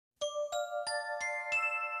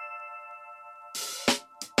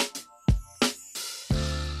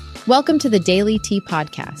Welcome to the Daily Tea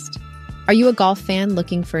Podcast. Are you a golf fan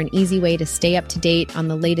looking for an easy way to stay up to date on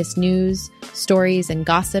the latest news, stories, and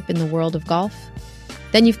gossip in the world of golf?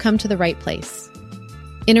 Then you've come to the right place.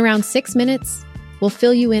 In around 6 minutes, we'll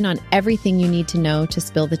fill you in on everything you need to know to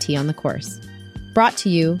spill the tea on the course. Brought to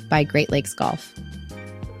you by Great Lakes Golf.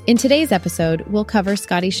 In today's episode, we'll cover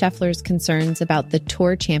Scottie Scheffler's concerns about the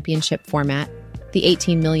Tour Championship format, the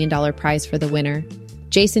 $18 million prize for the winner,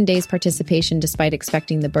 Jason Day's participation despite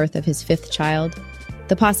expecting the birth of his fifth child,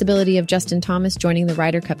 the possibility of Justin Thomas joining the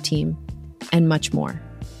Ryder Cup team, and much more.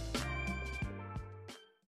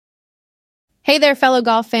 Hey there, fellow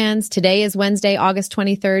golf fans. Today is Wednesday, August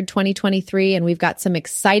 23rd, 2023, and we've got some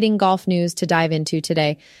exciting golf news to dive into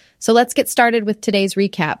today. So let's get started with today's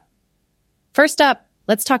recap. First up,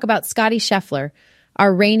 let's talk about Scottie Scheffler,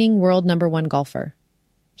 our reigning world number one golfer.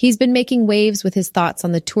 He's been making waves with his thoughts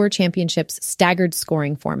on the Tour Championship's staggered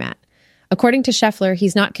scoring format. According to Scheffler,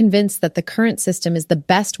 he's not convinced that the current system is the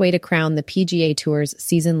best way to crown the PGA Tour's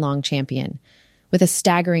season-long champion. With a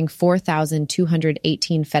staggering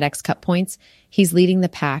 4,218 FedEx Cup points, he's leading the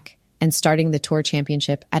pack and starting the Tour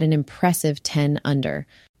Championship at an impressive 10 under.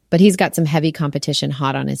 But he's got some heavy competition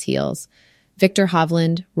hot on his heels. Viktor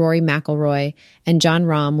Hovland, Rory McIlroy, and Jon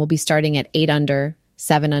Rahm will be starting at 8 under,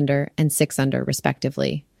 7 under, and 6 under,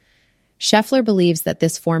 respectively. Scheffler believes that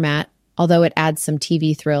this format, although it adds some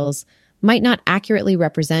TV thrills, might not accurately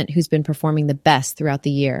represent who's been performing the best throughout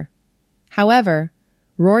the year. However,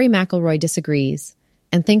 Rory McIlroy disagrees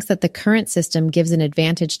and thinks that the current system gives an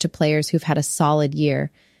advantage to players who've had a solid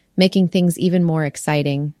year, making things even more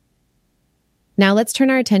exciting. Now let's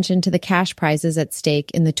turn our attention to the cash prizes at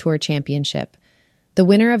stake in the Tour Championship. The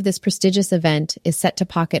winner of this prestigious event is set to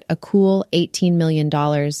pocket a cool $18 million,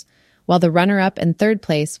 while the runner-up and third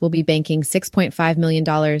place will be banking $6.5 million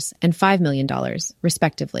and $5 million,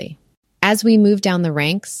 respectively. As we move down the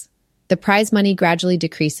ranks, the prize money gradually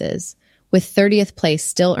decreases, with 30th place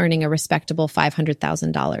still earning a respectable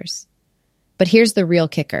 $500,000. But here's the real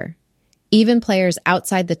kicker. Even players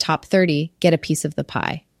outside the top 30 get a piece of the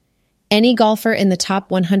pie. Any golfer in the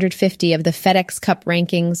top 150 of the FedEx Cup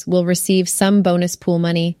rankings will receive some bonus pool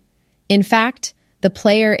money. In fact, the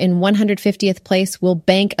player in 150th place will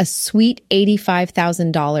bank a sweet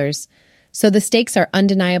 $85,000. So the stakes are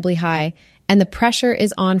undeniably high, and the pressure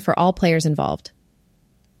is on for all players involved.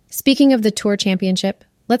 Speaking of the Tour Championship,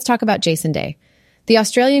 let's talk about Jason Day. The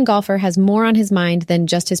Australian golfer has more on his mind than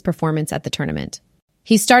just his performance at the tournament.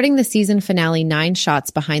 He's starting the season finale 9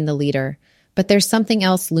 shots behind the leader, but there's something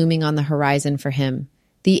else looming on the horizon for him: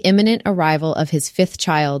 the imminent arrival of his fifth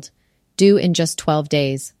child, due in just 12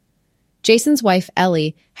 days. Jason's wife,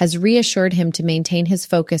 Ellie, has reassured him to maintain his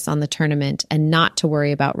focus on the tournament and not to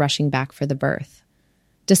worry about rushing back for the birth.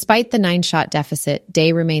 Despite the 9-shot deficit,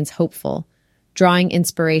 Day remains hopeful, drawing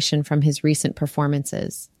inspiration from his recent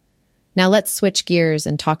performances. Now let's switch gears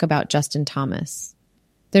and talk about Justin Thomas.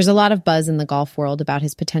 There's a lot of buzz in the golf world about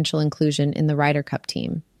his potential inclusion in the Ryder Cup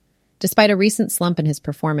team. Despite a recent slump in his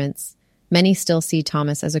performance, many still see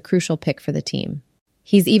Thomas as a crucial pick for the team.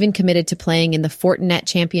 He's even committed to playing in the Fortinet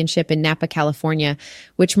Championship in Napa, California,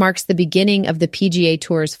 which marks the beginning of the PGA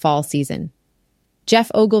Tour's fall season. Jeff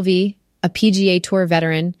Ogletree, a PGA Tour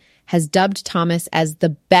veteran, has dubbed Thomas as the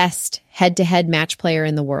best head-to-head match player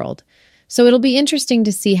in the world. So it'll be interesting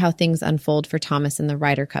to see how things unfold for Thomas and the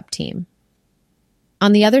Ryder Cup team.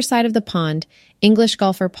 On the other side of the pond, English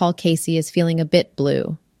golfer Paul Casey is feeling a bit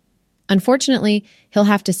blue. Unfortunately, he'll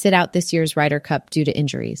have to sit out this year's Ryder Cup due to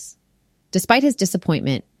injuries. Despite his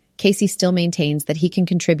disappointment, Casey still maintains that he can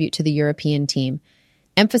contribute to the European team,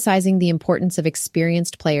 emphasizing the importance of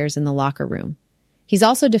experienced players in the locker room. He's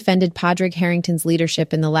also defended Padraig Harrington's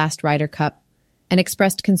leadership in the last Ryder Cup and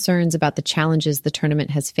expressed concerns about the challenges the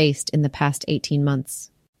tournament has faced in the past 18 months.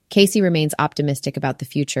 Casey remains optimistic about the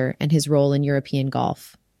future and his role in European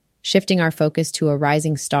golf. Shifting our focus to a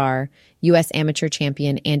rising star, U.S. amateur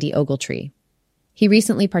champion Andy Ogletree. He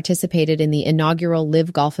recently participated in the inaugural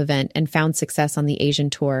Live Golf event and found success on the Asian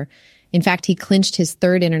Tour. In fact, he clinched his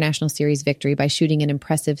third International Series victory by shooting an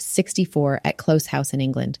impressive 64 at Close House in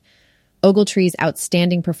England. Ogletree's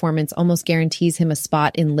outstanding performance almost guarantees him a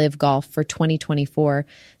spot in Live Golf for 2024,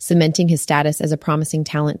 cementing his status as a promising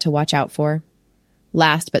talent to watch out for.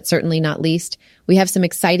 Last, but certainly not least, we have some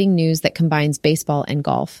exciting news that combines baseball and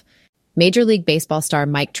golf. Major League Baseball star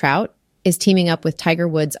Mike Trout is teaming up with Tiger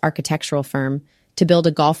Woods' architectural firm to build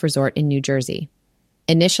a golf resort in New Jersey.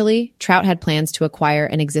 Initially, Trout had plans to acquire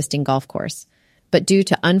an existing golf course, but due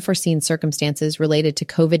to unforeseen circumstances related to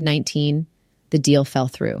COVID-19, the deal fell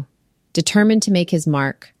through. Determined to make his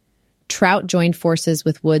mark, Trout joined forces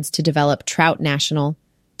with Woods to develop Trout National,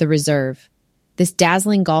 the Reserve. This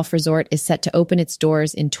dazzling golf resort is set to open its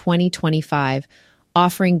doors in 2025,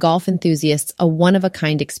 offering golf enthusiasts a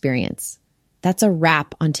one-of-a-kind experience. That's a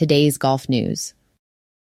wrap on today's golf news.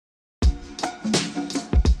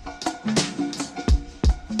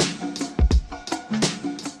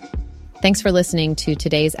 Thanks for listening to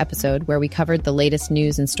today's episode where we covered the latest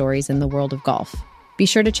news and stories in the world of golf. Be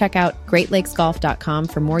sure to check out GreatLakesGolf.com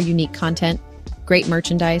for more unique content, great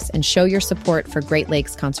merchandise, and show your support for Great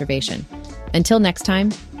Lakes conservation. Until next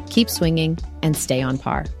time, keep swinging and stay on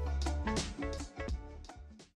par.